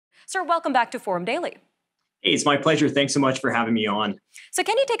Sir, welcome back to Forum Daily. Hey, it's my pleasure. Thanks so much for having me on. So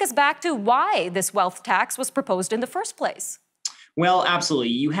can you take us back to why this wealth tax was proposed in the first place? Well,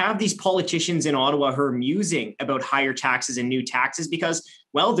 absolutely. You have these politicians in Ottawa who are musing about higher taxes and new taxes because,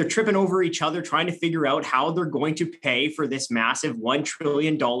 well, they're tripping over each other trying to figure out how they're going to pay for this massive $1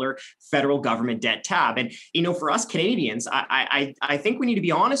 trillion federal government debt tab. And, for us Canadians, I think we need to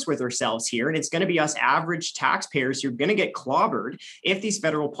be honest with ourselves here. And it's going to be us average taxpayers who are going to get clobbered if these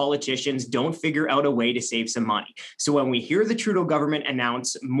federal politicians don't figure out a way to save some money. So when we hear the Trudeau government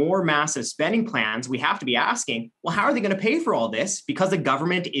announce more massive spending plans, we have to be asking, well, how are they going to pay for all this? Because the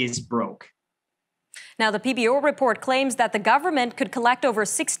government is broke. Now, the PBO report claims that the government could collect over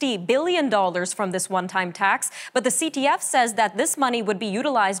 $60 billion from this one-time tax, but the CTF says that this money would be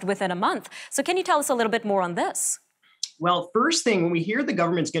utilized within a month. So can you tell us a little bit more on this? Well, first thing, when we hear the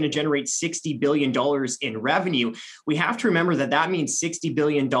government's going to generate $60 billion in revenue, we have to remember that means $60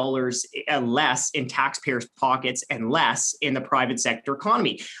 billion less in taxpayers' pockets and less in the private sector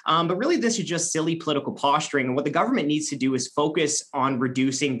economy. But really, this is just silly political posturing. And what the government needs to do is focus on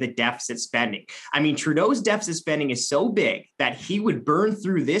reducing the deficit spending. I mean, Trudeau's deficit spending is so big that he would burn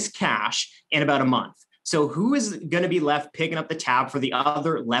through this cash in about a month. So who is going to be left picking up the tab for the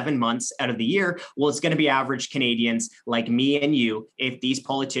other 11 months out of the year? Well, it's going to be average Canadians like me and you if these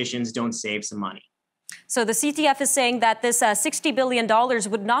politicians don't save some money. So the CTF is saying that this $60 billion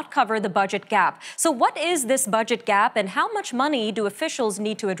would not cover the budget gap. So what is this budget gap and how much money do officials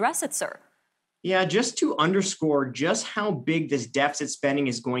need to address it, sir? Yeah, just to underscore just how big this deficit spending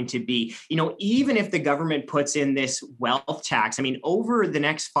is going to be, even if the government puts in this wealth tax, over the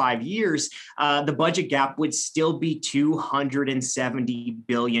next 5 years, the budget gap would still be $270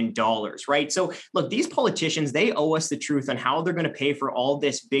 billion, right? So look, these politicians, they owe us the truth on how they're going to pay for all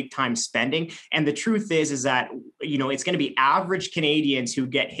this big time spending. And the truth is that, it's going to be average Canadians who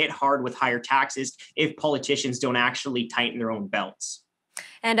get hit hard with higher taxes if politicians don't actually tighten their own belts.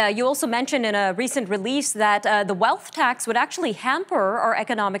 And you also mentioned in a recent release that the wealth tax would actually hamper our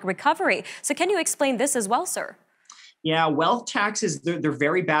economic recovery. So can you explain this as well, sir? Yeah, wealth taxes, they're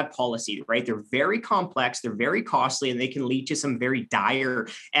very bad policy, right? They're very complex, they're very costly, and they can lead to some very dire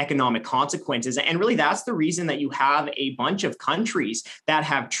economic consequences. And really, that's the reason that you have a bunch of countries that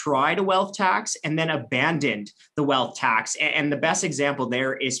have tried a wealth tax and then abandoned the wealth tax. And the best example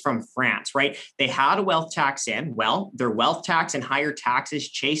there is from France, right? They had a wealth tax in. Well, their wealth tax and higher taxes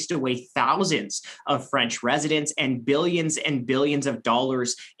chased away thousands of French residents and billions of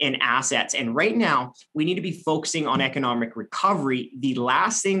dollars in assets. And right now, we need to be focusing on economic recovery. The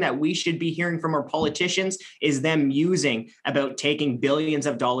last thing that we should be hearing from our politicians is them musing about taking billions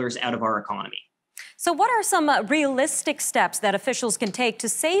of dollars out of our economy. So what are some realistic steps that officials can take to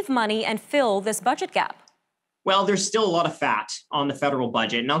save money and fill this budget gap? Well, there's still a lot of fat on the federal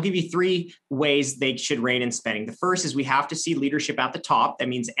budget, and I'll give you 3 ways they should rein in spending. The first is we have to see leadership at the top. That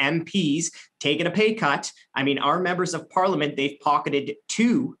means MPs taking a pay cut. Our members of parliament, they've pocketed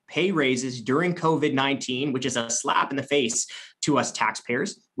 2 pay raises during COVID-19, which is a slap in the face to us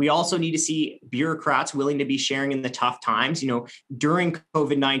taxpayers. We also need to see bureaucrats willing to be sharing in the tough times. During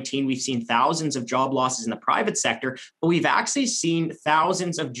COVID-19, we've seen thousands of job losses in the private sector, but we've actually seen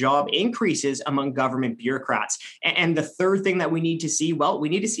thousands of job increases among government bureaucrats. And the third thing that we need to see, well, we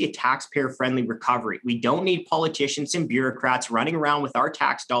need to see a taxpayer-friendly recovery. We don't need politicians and bureaucrats running around with our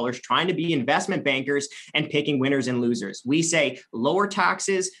tax dollars trying to be investment bankers and picking winners and losers. We say lower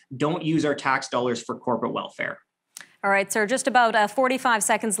taxes, don't use our tax dollars for corporate welfare. All right, sir, just about 45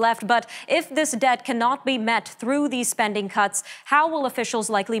 seconds left. But if this debt cannot be met through these spending cuts, how will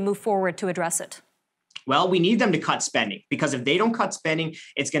officials likely move forward to address it? Well, we need them to cut spending, because if they don't cut spending,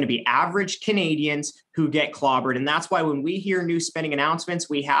 it's going to be average Canadians who get clobbered. And that's why when we hear new spending announcements,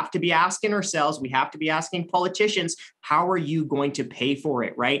 we have to be asking ourselves, we have to be asking politicians, how are you going to pay for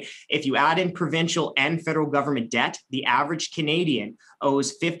it, right? If you add in provincial and federal government debt, the average Canadian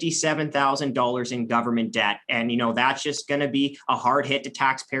owes $57,000 in government debt. And, that's just going to be a hard hit to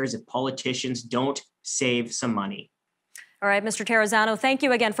taxpayers if politicians don't save some money. All right, Mr. Terrazzano, thank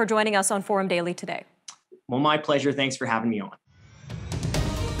you again for joining us on Forum Daily today. Well, my pleasure. Thanks for having me on.